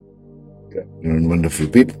Wonderful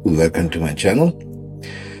people, welcome to my channel.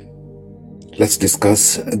 Let's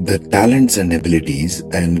discuss the talents and abilities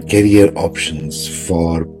and career options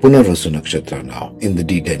for Punarvasu Nakshatra now in the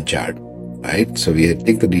D10 chart. Right? So we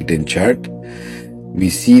take the D10 chart, we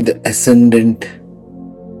see the ascendant,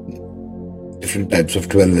 different types of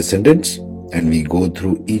 12 ascendants, and we go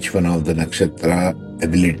through each one of the Nakshatra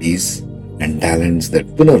abilities and talents that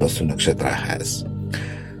Punarvasu Nakshatra has.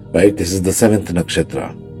 Right? This is the 7th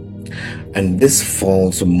Nakshatra. And this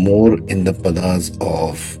falls more in the padas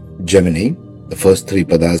of Gemini. The first 3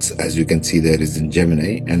 padas, as you can see there, is in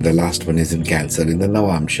Gemini, and the last one is in Cancer in the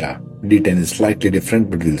Navamsha. D10 is slightly different,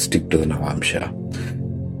 but we'll stick to the Navamsha.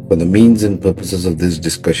 For the means and purposes of this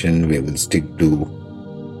discussion, we will stick to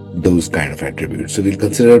those kind of attributes. So we'll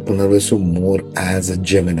consider Punarvasu more as a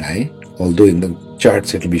Gemini, although in the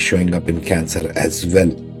charts it will be showing up in Cancer as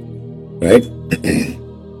well. Right?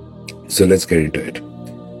 So let's get into it.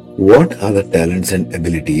 What are the talents and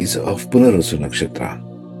abilities of Punarvasu Nakshatra?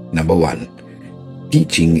 Number 1,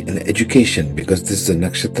 teaching and education, because this is a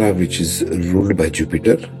nakshatra which is ruled by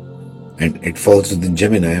Jupiter and it falls within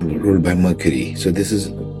Gemini, ruled by Mercury. So this is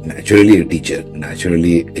naturally a teacher,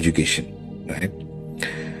 naturally education, right?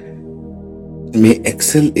 May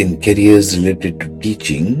excel in careers related to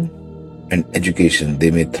teaching and education. They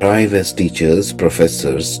may thrive as teachers,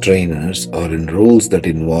 professors, trainers, or in roles that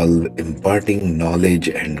involve imparting knowledge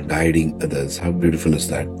and guiding others. How beautiful is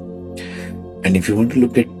that? And if you want to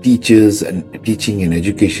look at teachers and teaching in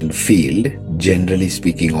education field, generally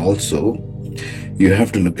speaking also, you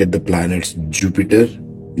have to look at the planets Jupiter,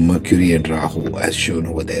 Mercury and Rahu as shown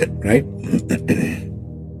over there, right?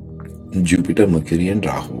 Jupiter, Mercury and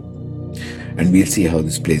Rahu. And we'll see how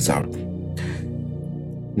this plays out.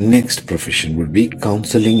 Next profession would be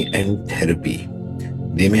counseling and therapy.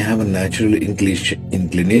 They may have a natural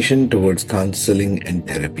inclination towards counseling and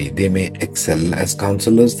therapy. They may excel as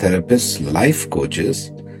counselors, therapists, life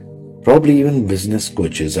coaches, probably even business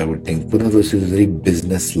coaches, I would think. Punarvasu is very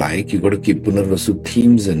business-like. You got to keep Punarvasu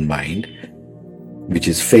themes in mind, which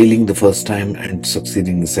is failing the first time and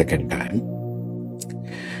succeeding the second time.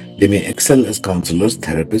 They may excel as counselors,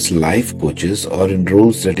 therapists, life coaches, or in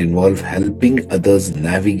roles that involve helping others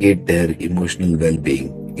navigate their emotional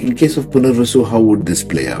well-being. In case of Punarvasu, how would this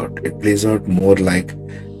play out? It plays out more like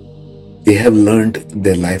they have learned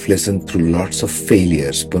their life lesson through lots of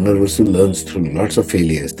failures. Punarvasu learns through lots of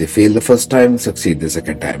failures. They fail the first time, succeed the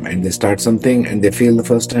second time. And they start something and they fail the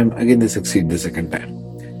first time, again they succeed the second time.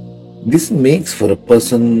 This makes for a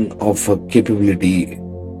person of a capability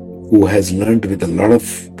who has learned with a lot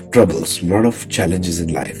of troubles, a lot of challenges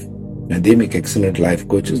in life. And they make excellent life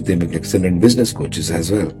coaches, they make excellent business coaches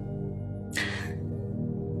as well.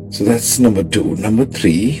 So that's number 2. Number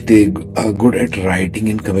 3, they are good at writing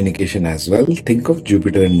and communication as well. Think of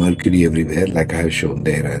Jupiter and Mercury everywhere, like I have shown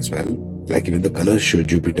there as well. Like even the colors show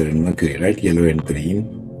Jupiter and Mercury, right? Yellow and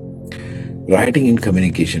green. Writing and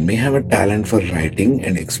communication may have a talent for writing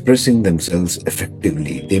and expressing themselves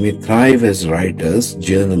effectively. They may thrive as writers,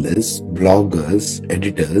 journalists, bloggers,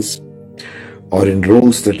 editors, or in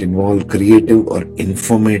roles that involve creative or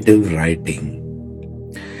informative writing.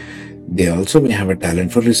 They also may have a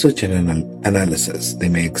talent for research and analysis. They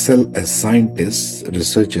may excel as scientists,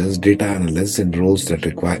 researchers, data analysts in roles that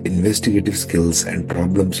require investigative skills and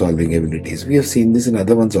problem-solving abilities. We have seen this in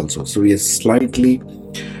other ones also. So we are slightly,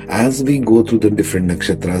 as we go through the different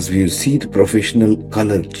nakshatras, we see the professional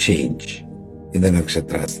color change in the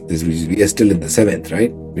nakshatras. We are still in the 7th,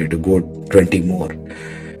 right? We have to go 20 more.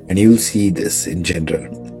 And you will see this in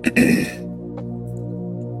general.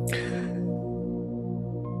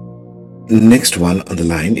 Next one on the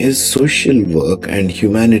line is social work and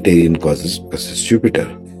humanitarian causes, because it's Jupiter.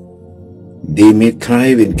 They may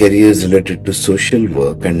thrive in careers related to social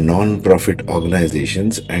work and non-profit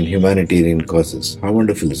organizations and humanitarian causes. How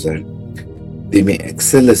wonderful is that? They may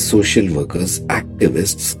excel as social workers,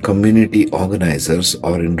 activists, community organizers,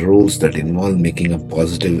 or in roles that involve making a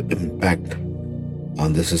positive impact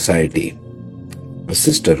on the society. A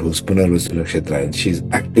sister who's Punarvasu Nakshatra, and she's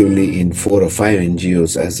actively in 4 or 5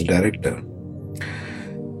 NGOs as a director.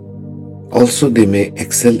 Also, they may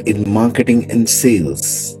excel in marketing and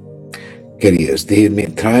sales careers. They may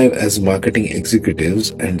thrive as marketing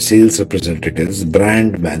executives and sales representatives,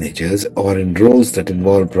 brand managers, or in roles that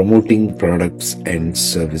involve promoting products and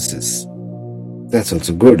services. That's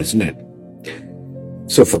also good, isn't it?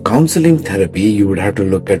 So for counseling therapy, you would have to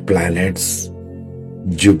look at planets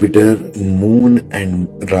Jupiter, Moon, and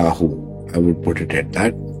Rahu. I would put it at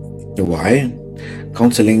that. Why?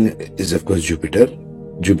 Counseling is of course Jupiter.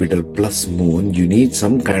 Jupiter plus Moon. You need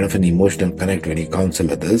some kind of an emotional connect when you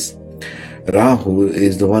counsel others. Rahu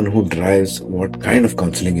is the one who drives what kind of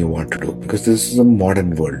counseling you want to do, because this is a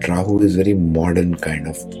modern world. Rahu is very modern kind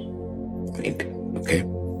of point. Okay.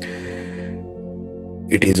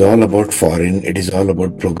 It is all about foreign, it is all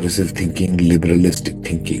about progressive thinking, liberalistic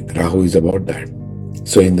thinking. Rahu is about that.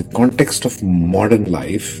 So in the context of modern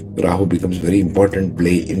life, Rahu becomes very important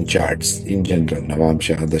play in charts in general,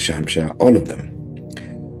 Navamsha, Dashamsha, all of them.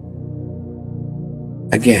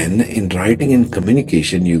 Again, in writing and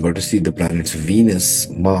communication, you got to see the planets Venus,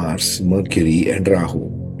 Mars, Mercury, and Rahu.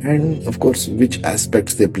 And of course, which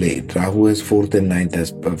aspects they play. Rahu has fifth and ninth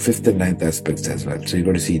aspects as well. So you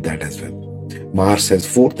got to see that as well. Mars has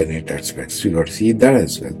fourth and eighth aspects. So you got to see that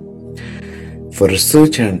as well. For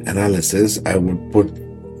research and analysis, I would put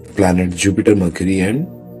planet Jupiter, Mercury, and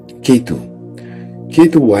Ketu.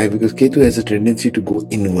 Ketu, why? Because Ketu has a tendency to go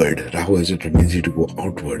inward. Rahu has a tendency to go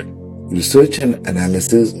outward. Research and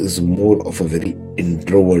analysis is more of a very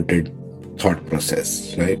introverted thought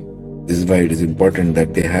process, right? This is why it is important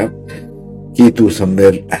that they have Ketu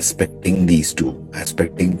somewhere aspecting these two,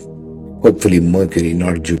 aspecting hopefully Mercury,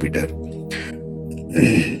 not Jupiter.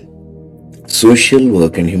 Social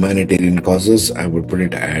work and humanitarian causes, I would put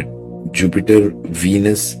it at Jupiter,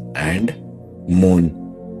 Venus, and Moon.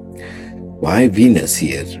 Why Venus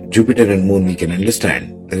here? Jupiter and Moon we can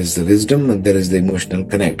understand. There is the wisdom and there is the emotional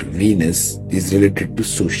connect. Venus is related to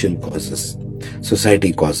social causes,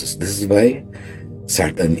 society causes. This is why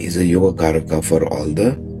Saturn is a yoga karaka for all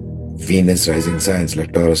the Venus rising signs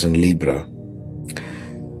like Taurus and Libra.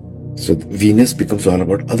 So Venus becomes all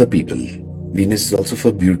about other people. Venus is also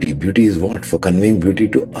for beauty. Beauty is what? For conveying beauty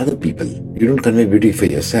to other people. You don't convey beauty for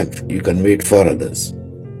yourself. You convey it for others.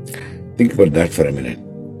 Think about that for a minute.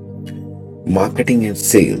 Marketing and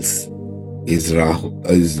sales is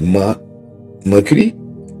Mercury,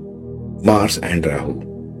 Mars, and Rahu.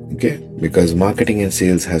 Okay? Because marketing and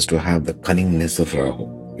sales has to have the cunningness of Rahu.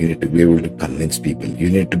 You need to be able to convince people. You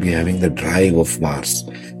need to be having the drive of Mars.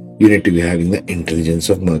 You need to be having the intelligence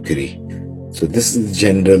of Mercury. So this is the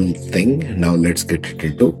general thing. Now let's get it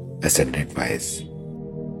into ascendant wise.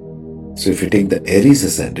 So if you take the Aries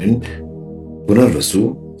ascendant,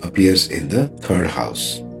 Punarvasu appears in the third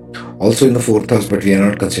house. Also in the fourth house, but we are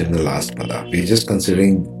not considering the last pada. We are just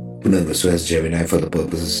considering Punarvasu as Gemini for the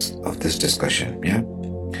purposes of this discussion. Yeah.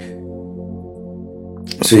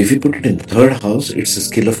 So if you put it in the third house, it's a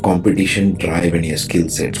skill of competition, drive, and your skill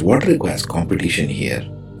sets. What requires competition here?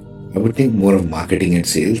 I would think more of marketing and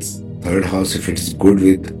sales. Third house, if it's good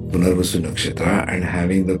with Punarvasu Nakshatra and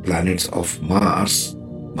having the planets of Mars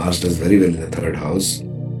does very well in the third house,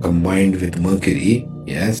 combined with Mercury,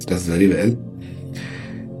 yes, does very well.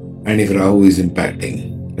 And if Rahu is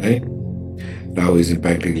impacting, right? Rahu is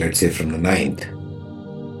impacting, let's say, from the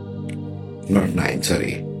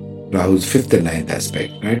Rahu's fifth and ninth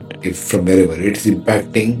aspect, right? If from wherever it's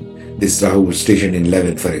impacting, this Rahu is stationed in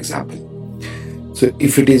 11th, for example. So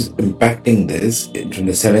if it is impacting this from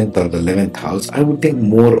the 7th or the 11th house, I would think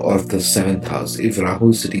more of the 7th house. If Rahu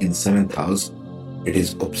is sitting in 7th house, it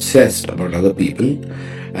is obsessed about other people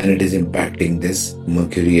and it is impacting this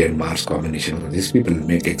Mercury and Mars combination. These people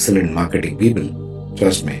make excellent marketing people,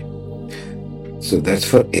 trust me. So that's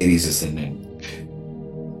for Aries ascendant.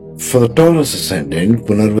 For Taurus ascendant,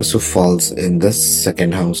 Punarvasu falls in the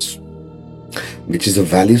second house, which is a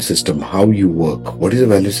value system, how you work. What is a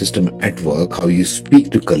value system at work? How you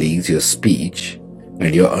speak to colleagues, your speech,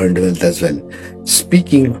 and your earned wealth as well.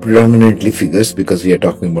 Speaking predominantly figures because we are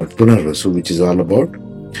talking about Punarvasu, which is all about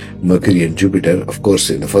Mercury and Jupiter. Of course,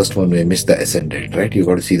 in the first one, we missed the ascendant, right? You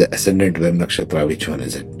got to see the ascendant where Nakshatra, which one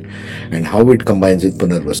is it? And how it combines with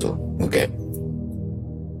Punarvasu. Okay.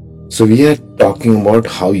 So we are talking about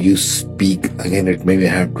how you speak. Again, it may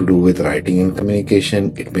have to do with writing and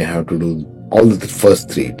communication. It may have to do all the first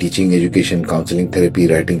three, teaching, education, counseling, therapy,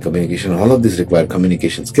 writing, communication. All of these require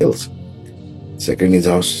communication skills. Second is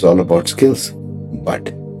also all about skills.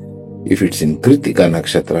 But if it's in Kritika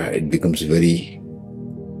Nakshatra, it becomes very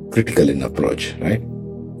critical in approach, right?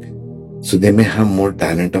 So they may have more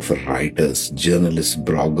talent of writers, journalists,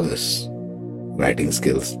 bloggers, writing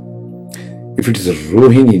skills. If it is a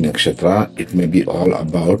Rohini Nakshatra, it may be all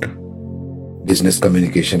about business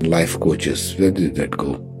communication, life coaches. Where did that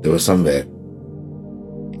go? They were somewhere,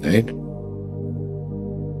 right?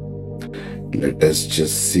 Let us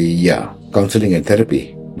just see, counseling and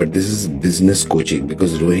therapy. But this is business coaching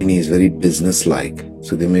because Rohini is very business-like.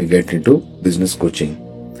 So they may get into business coaching,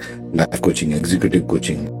 life coaching, executive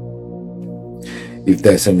coaching. If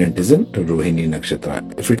the ascendant isn't Rohini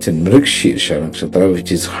Nakshatra, if it's in Mrikshirsha Nakshatra,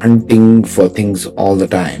 which is hunting for things all the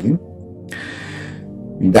time,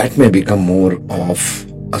 that may become more of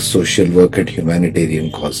a social work and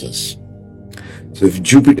humanitarian causes. So if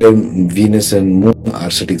Jupiter, Venus and Moon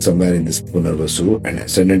are sitting somewhere in this Punarvasu and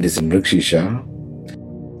Ascendant is in Vrikshisha,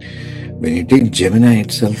 when you take Gemini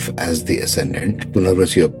itself as the Ascendant,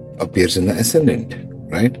 Punarvasu appears in the Ascendant,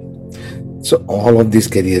 right? So all of these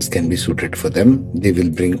careers can be suited for them. They will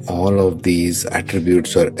bring all of these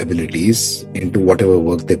attributes or abilities into whatever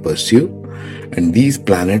work they pursue. And these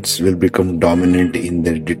planets will become dominant in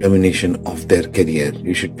the determination of their career.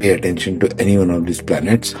 You should pay attention to any one of these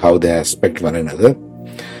planets, how they aspect one another,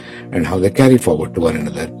 and how they carry forward to one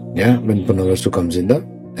another. Yeah, when Punarvasu comes in the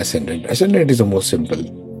Ascendant. Ascendant is the most simple.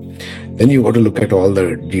 Then you got to look at all the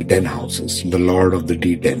D10 houses, the Lord of the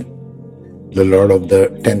D10. The Lord of the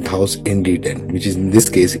 10th house in D10, which is in this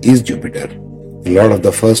case is Jupiter. The Lord of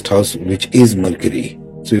the first house, which is Mercury.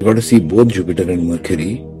 So you got to see both Jupiter and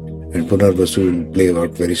Mercury, and Punarvasu will play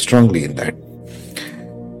out very strongly in that.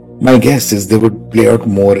 My guess is they would play out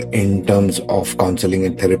more in terms of counseling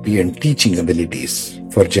and therapy and teaching abilities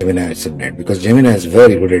for Gemini Ascendant, because Gemini is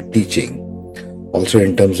very good at teaching. Also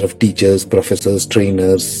in terms of teachers, professors,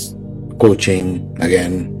 trainers, coaching,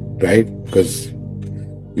 again, right? Because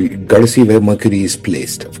you got to see where Mercury is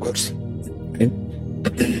placed, of course. Right?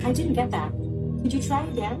 I didn't get that. Could you try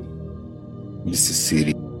again? This is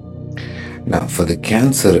Siri. Now, for the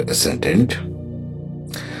Cancer Ascendant,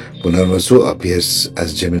 Punarvasu appears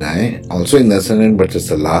as Gemini, also in the Ascendant, but it's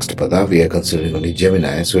the last pada. We are considering only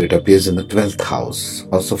Gemini, so it appears in the 12th house,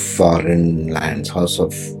 house of foreign lands, house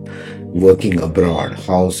of working abroad,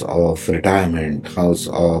 house of retirement, house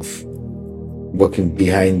of working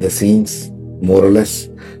behind the scenes, more or less.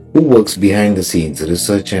 Who works behind the scenes?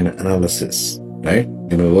 Research and analysis, right?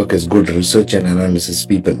 They may work as good research and analysis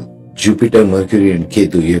people. Jupiter, Mercury and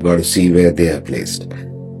Ketu, you've got to see where they are placed.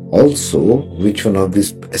 Also, which one of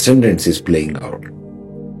these ascendants is playing out.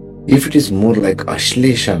 If it is more like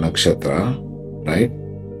Ashlesha Nakshatra, right,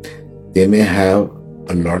 they may have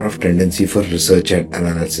a lot of tendency for research and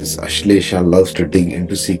analysis. Ashlesha loves to dig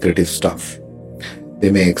into secretive stuff. They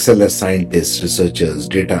may excel as scientists, researchers,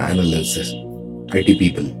 data analysts, IT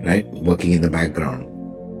people, right, working in the background.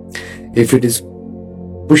 If it is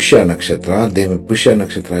Pushya Nakshatra, Pushya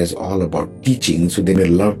Nakshatra is all about teaching, so they may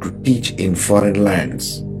love to teach in foreign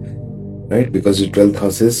lands, right, because the 12th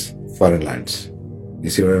house is foreign lands. You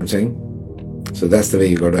see what I'm saying? So that's the way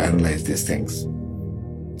you got to analyze these things.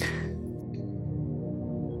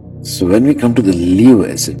 So when we come to the Leo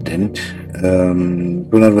Ascendant,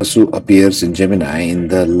 Punarvasu appears in Gemini in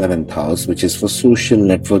the 11th house, which is for social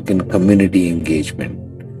network and community engagement.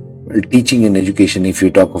 Well, teaching and education, if you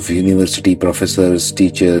talk of university professors,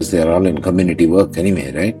 teachers, they are all in community work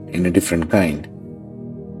anyway, right? In a different kind.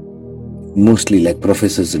 Mostly like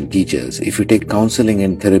professors and teachers. If you take counseling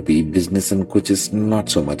and therapy, business and coaches, not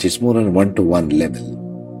so much. It's more on one-to-one level.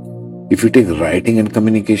 If you take writing and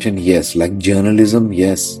communication, yes. Like journalism,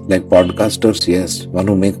 yes. Like podcasters, yes. One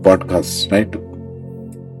who make podcasts, right?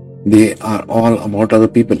 They are all about other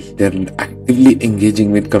people. They're actively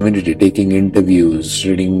engaging with community, taking interviews,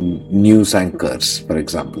 reading news anchors, for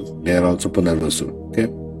example. They are also Punarvasu, okay?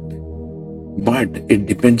 But it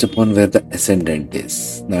depends upon where the ascendant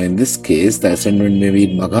is. Now in this case, the ascendant may be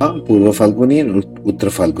Magha, Purva Falguni and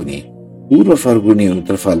Uttara Falguni. Purva Falguni and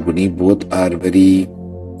Uttara Falguni both are very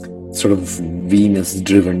sort of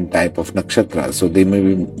Venus-driven type of nakshatra. So they may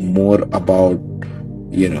be more about,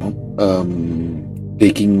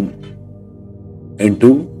 taking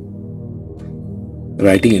into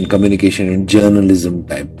writing and communication and journalism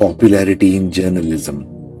type, popularity in journalism,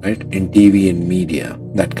 right? In TV and media,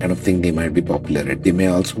 that kind of thing they might be popular at. They may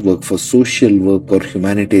also work for social work or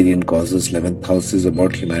humanitarian causes. 11th house is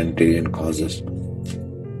about humanitarian causes,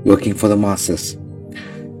 working for the masses.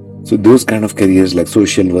 So those kind of careers like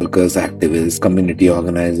social workers, activists, community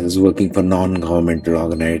organizers, working for non-governmental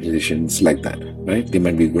organizations like that, right? They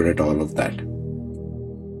might be good at all of that.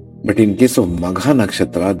 But in case of Magha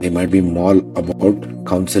Nakshatra, they might be more about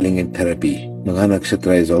counseling and therapy. Magha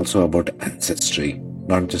Nakshatra is also about ancestry,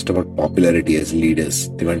 not just about popularity as leaders.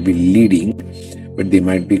 They might be leading, but they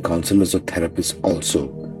might be counselors or therapists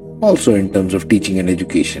also. Also in terms of teaching and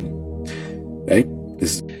education, right?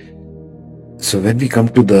 So when we come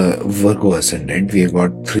to the Virgo Ascendant, we have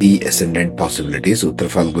got 3 ascendant possibilities, Uttara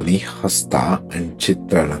Falguni, Hasta and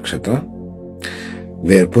Chitra Nakshatra,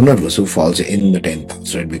 where Punarvasu falls in the 10th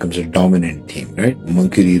house, right? It becomes a dominant theme, right?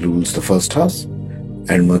 Mercury rules the first house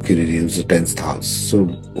and Mercury rules the 10th house. So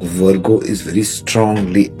Virgo is very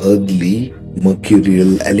strongly earthly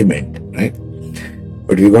mercurial element, right?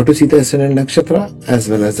 But we got to see the ascendant nakshatra as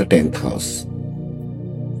well as the 10th house.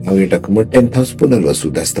 Now we're talking about 10th house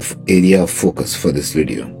Punarvasu. That's the area of focus for this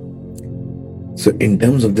video. So in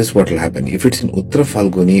terms of this, what will happen? If it's in Uttara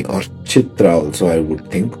Falguni or Chitra also, I would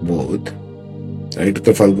think both. Right?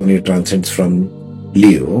 Uttara Falguni transcends from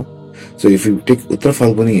Leo. So if you take Uttara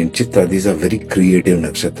Falguni and Chitra, these are very creative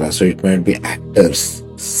nakshatras. So it might be actors,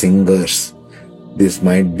 singers. This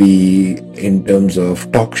might be in terms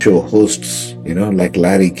of talk show hosts, like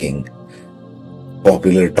Larry King.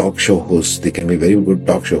 Popular talk show hosts. They can be very good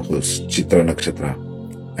talk show hosts, Chitra Nakshatra.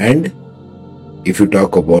 And if you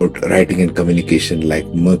talk about writing and communication like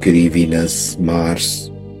Mercury, Venus, Mars,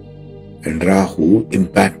 and Rahu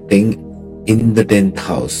impacting in the 10th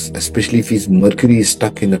house, especially if Mercury is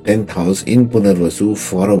stuck in the 10th house in Punarvasu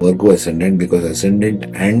for a Virgo ascendant, because ascendant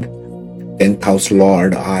and 10th house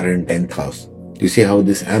lord are in 10th house. You see how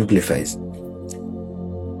this amplifies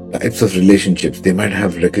types of relationships. They might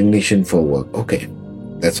have recognition for work. Okay,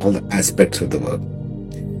 that's all the aspects of the work.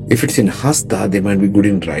 If it's in Hasta, they might be good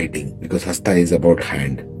in writing, because Hasta is about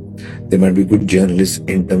hand. They might be good journalists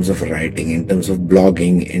in terms of writing, in terms of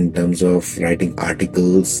blogging, in terms of writing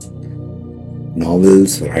articles,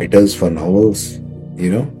 novels, writers for novels,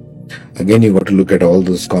 Again, you got to look at all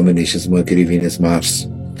those combinations, Mercury, Venus, Mars,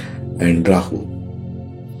 and Rahu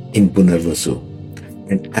in Punarvasu.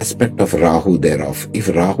 An aspect of Rahu thereof. If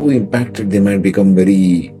Rahu impacted, they might become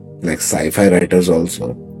very like sci-fi writers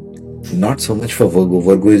also. Not so much for Virgo.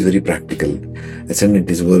 Virgo is very practical. Ascendant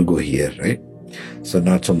is Virgo here, right? So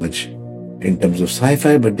not so much in terms of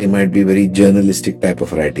sci-fi, but they might be very journalistic type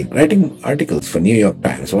of writing articles for New York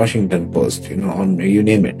Times, Washington Post, on you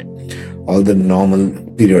name it, all the normal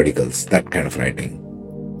periodicals, that kind of writing.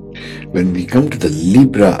 When we come to the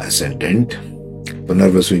Libra ascendant,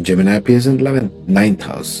 Punarvasu in Gemini appears in 11th, 9th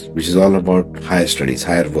house, which is all about higher studies,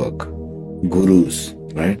 higher work, gurus,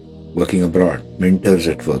 right? Working abroad, mentors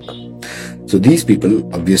at work. So these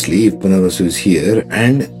people, obviously, if Punarvasu is here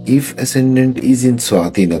and if ascendant is in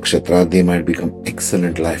Swati Nakshatra, they might become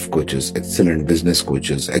excellent life coaches, excellent business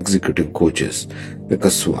coaches, executive coaches,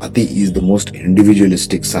 because Swati is the most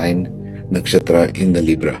individualistic sign Nakshatra in the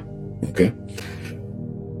Libra. Okay.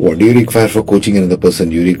 What do you require for coaching another person?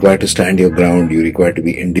 You require to stand your ground. You require to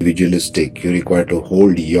be individualistic. You require to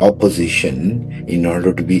hold your position in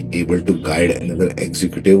order to be able to guide another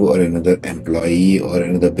executive or another employee or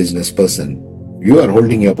another business person. You are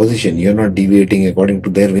holding your position. You are not deviating according to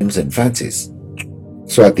their whims and fancies.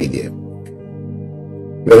 Swati there.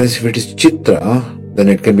 Whereas if it is Chitra, then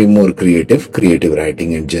it can be more creative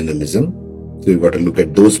writing and journalism. So you've got to look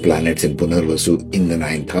at those planets in Punarvasu in the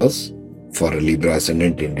 9th house. For a Libra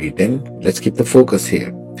ascendant in D10, let's keep the focus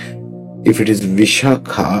here. If it is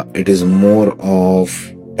Vishakha, it is more of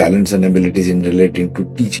talents and abilities in relating to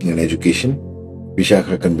teaching and education.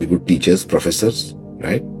 Vishakha can be good teachers, professors,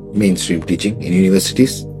 right? Mainstream teaching in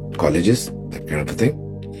universities, colleges, that kind of a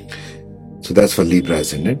thing. So that's for Libra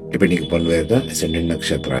ascendant, depending upon where the ascendant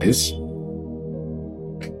nakshatra is.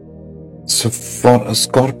 So for a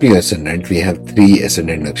Scorpio ascendant, we have 3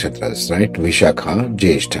 ascendant nakshatras, right? Vishakha,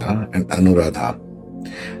 Jyeshtha, and Anuradha.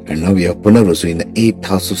 And now we have Punarvasu in the 8th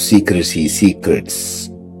house of secrecy, secrets.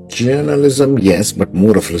 Journalism, yes, but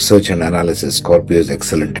more of research and analysis. Scorpio is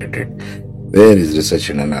excellent at it. Where is research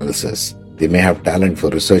and analysis? They may have talent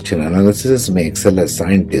for research and analysis, may excel as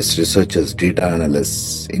scientists, researchers, data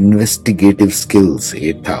analysts, investigative skills,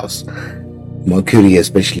 8th house. Mercury,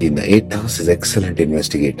 especially in the 8th house, is excellent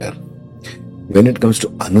investigator. When it comes to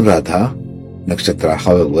Anuradha Nakshatra,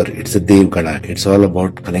 however, it's a Devgana. It's all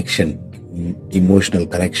about connection, emotional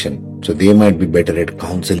connection. So they might be better at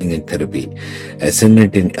counseling and therapy.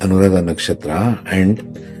 Ascendant in Anuradha Nakshatra and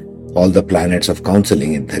all the planets of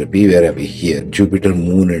counseling and therapy, where are we here? Jupiter,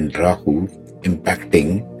 Moon and Rahu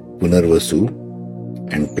impacting Punarvasu,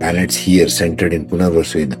 and planets here centered in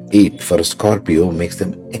Punarvasu in the 8th for a Scorpio makes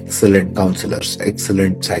them excellent counselors,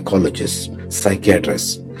 excellent psychologists,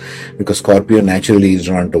 psychiatrists, because Scorpio naturally is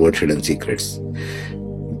drawn towards hidden secrets.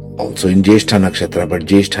 Also in Jyeshtha Nakshatra, but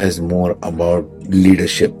Jyeshtha is more about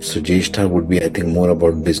leadership. So Jyeshtha would be, I think, more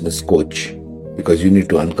about business coach, because you need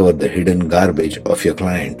to uncover the hidden garbage of your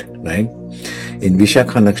client, right? In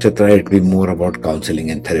Vishakha Nakshatra, it will be more about counseling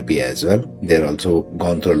and therapy as well. They're also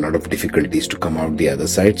gone through a lot of difficulties to come out the other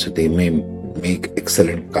side, so they may make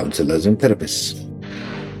excellent counselors and therapists.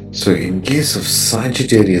 So in case of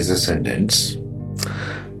Sagittarius ascendants,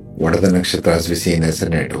 what are the nakshatras we see in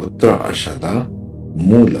ascendant? Uttara Ashada,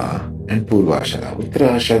 Mula, and Purva Ashada.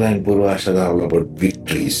 Uttara Ashada and Purva Ashada are all about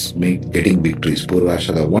victories, getting victories. Purva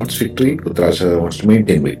Ashada wants victory, Uttara Ashada wants to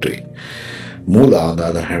maintain victory. Mula, on the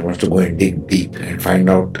other hand, wants to go and dig deep and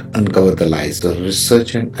find out, uncover the lies. So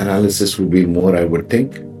research and analysis would be more, I would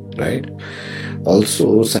think, right?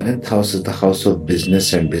 Also, seventh house is the house of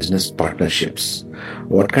business and business partnerships.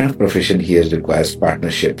 What kind of profession here requires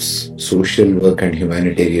partnerships? Social work and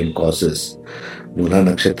humanitarian causes. Mula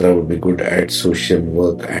Nakshatra would be good at social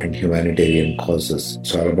work and humanitarian causes.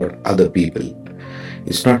 It's all about other people.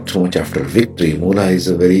 It's not so much after victory. Mula is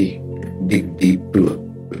a very dig deep to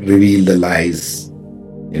reveal the lies,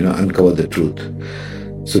 uncover the truth.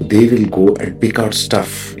 So they will go and pick out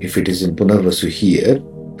stuff. If it is in Punarvasu here,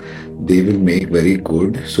 they will make very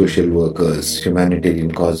good social workers,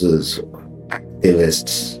 humanitarian causes,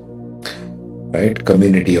 activists, right?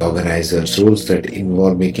 Community organizers, roles that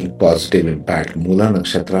involve making positive impact. Mula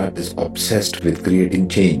Nakshatra is obsessed with creating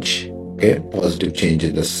change, okay? Positive change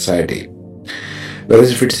in the society.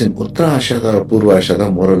 Whereas if it's in Uttara Ashada or Purva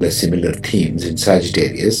Ashada, more or less similar themes in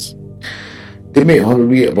Sagittarius, they may all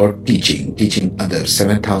be about teaching others.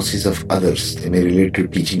 Seventh house is of others. They may relate to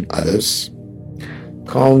teaching others.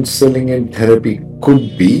 Counseling and therapy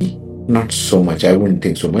could be, not so much. I wouldn't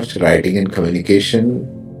think so much. Writing and communication,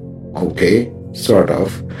 okay, sort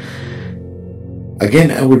of.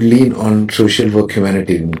 Again, I would lean on social work,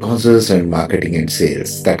 humanitarian causes, and marketing and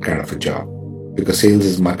sales, that kind of a job. Because sales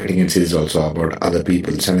is marketing and sales also about other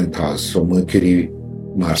people, seventh house. So Mercury,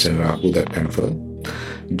 Mars and Rahu, that kind of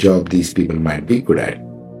a job these people might be good at.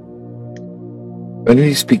 When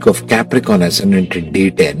we speak of Capricorn ascendant in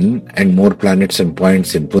D10 and more planets and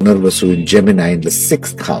points in Punarvasu in Gemini in the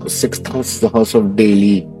 6th house. 6th house is the house of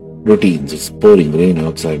daily routines. It's pouring rain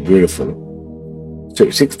outside, beautiful. So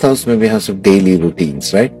 6th house may be house of daily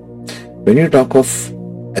routines, right? When you talk of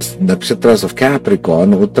nakshatras of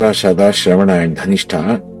Capricorn, Uttarashada, Shravana and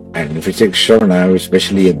Dhanishta, and if you take Shravana,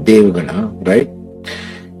 especially a Devgana, right?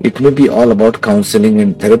 It may be all about counseling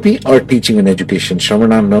and therapy or teaching and education.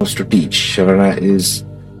 Shravana loves to teach. Shravana is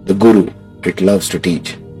the guru. It loves to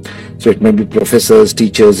teach. So it may be professors,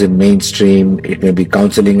 teachers in mainstream. It may be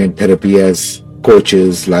counseling and therapy as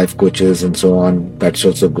coaches, life coaches and so on. That's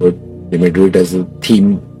also good. They may do it as a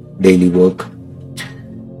theme, daily work.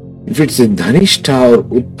 If it's in Dhanishta or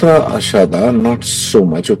Uttara Ashada, not so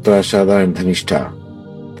much. Uttara Ashada and Dhanishta.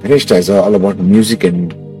 Dhanishta is all about music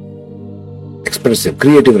and expressive,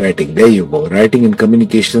 creative writing. There you go. Writing and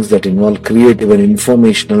communications that involve creative and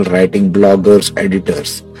informational writing, bloggers,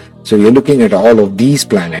 editors. So you're looking at all of these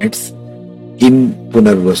planets in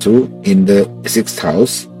Punarvasu in the 6th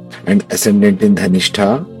house and ascendant in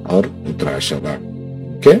Dhanishta or Uttarashada.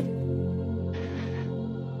 Okay?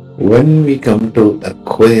 When we come to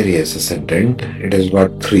Aquarius ascendant, it has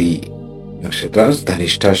got 3 nakshatras,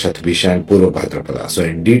 Dhanishta, Shatabhisha and Purva Bhadrapada. So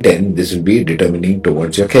in D10, this will be determining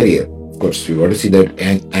towards your career. Of course, you want to see the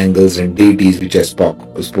angles and deities which I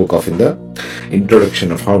spoke of in the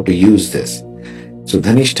introduction of how to use this. So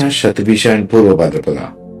Dhanishta, Shatabhisha and Purva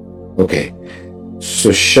Bhadrapada. Okay.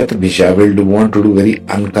 So Shatabhisha will want to do very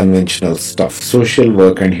unconventional stuff. Social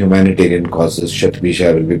work and humanitarian causes,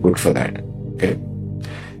 Shatabhisha will be good for that. Okay.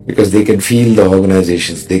 Because they can feel the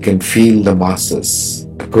organizations, they can feel the masses.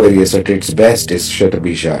 Aquarius at its best is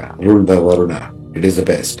Shatabhisha, ruled by Varuna. It is the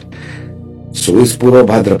best. So is Purva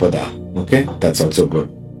Bhadrapada. Okay, that's also good.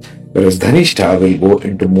 Whereas Dhanishta will go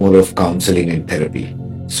into more of counseling and therapy.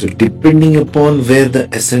 So depending upon where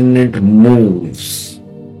the ascendant moves,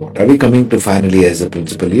 what are we coming to finally as a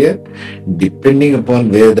principle here? Depending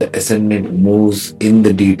upon where the ascendant moves in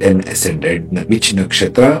the D10 ascendant, which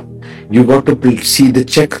nakshatra, you got to see the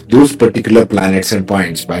check those particular planets and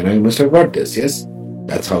points. By now you must have got this, yes?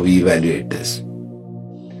 That's how we evaluate this.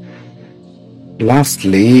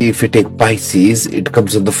 Lastly, if we take Pisces, it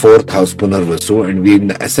comes in the 4th house Punarvasu, and we in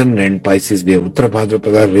the ascendant Pisces we have Uttara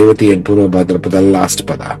Bhadrapada, Revati and Purva Bhadrapada last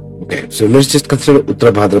pada. Okay, so let's just consider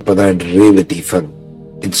Uttara Bhadrapada and Revati for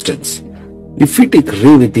instance. If we take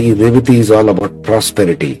Revati is all about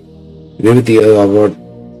prosperity. Revati is all about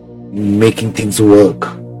making things work,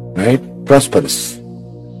 right? Prosperous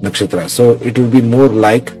nakshatra. So it will be more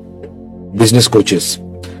like business coaches.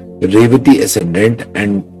 Revati ascendant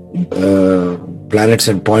and planets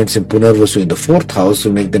and points in Punarvasu in the 4th house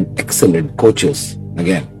will make them excellent coaches.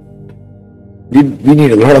 Again, we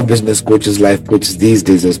need a lot of business coaches, life coaches these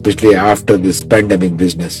days, especially after this pandemic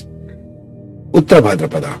business. Uttara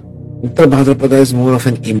Bhadrapada. Uttara Bhadrapada is more of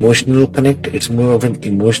an emotional connect. It's more of an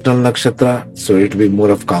emotional nakshatra. So it will be more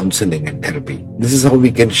of counseling and therapy. This is how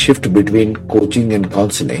we can shift between coaching and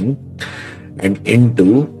counseling and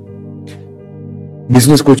into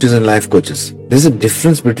business coaches and life coaches. There's a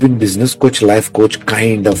difference between business coach, life coach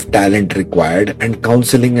kind of talent required and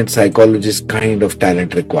counseling and psychologist kind of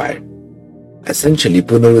talent required. Essentially,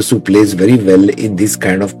 Punarvasu plays very well in this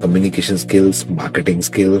kind of communication skills, marketing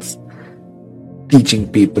skills, teaching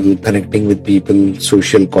people, connecting with people,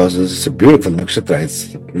 social causes. It's a beautiful nakshatra.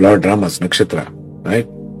 It's Lord Rama's nakshatra, right?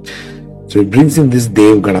 So it brings in this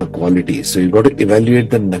Devgana quality. So you've got to evaluate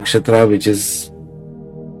the nakshatra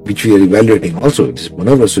which we are evaluating also. It is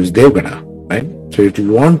Punarvasu is Devgana, right? So it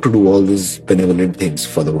will want to do all these benevolent things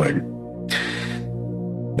for the world.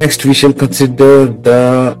 Next, we shall consider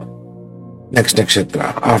the next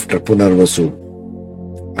nakshatra after Punarvasu.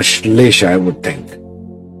 Ashlesha, I would think.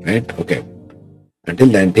 Right? Okay. Until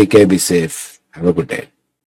then, take care, be safe. Have a good day.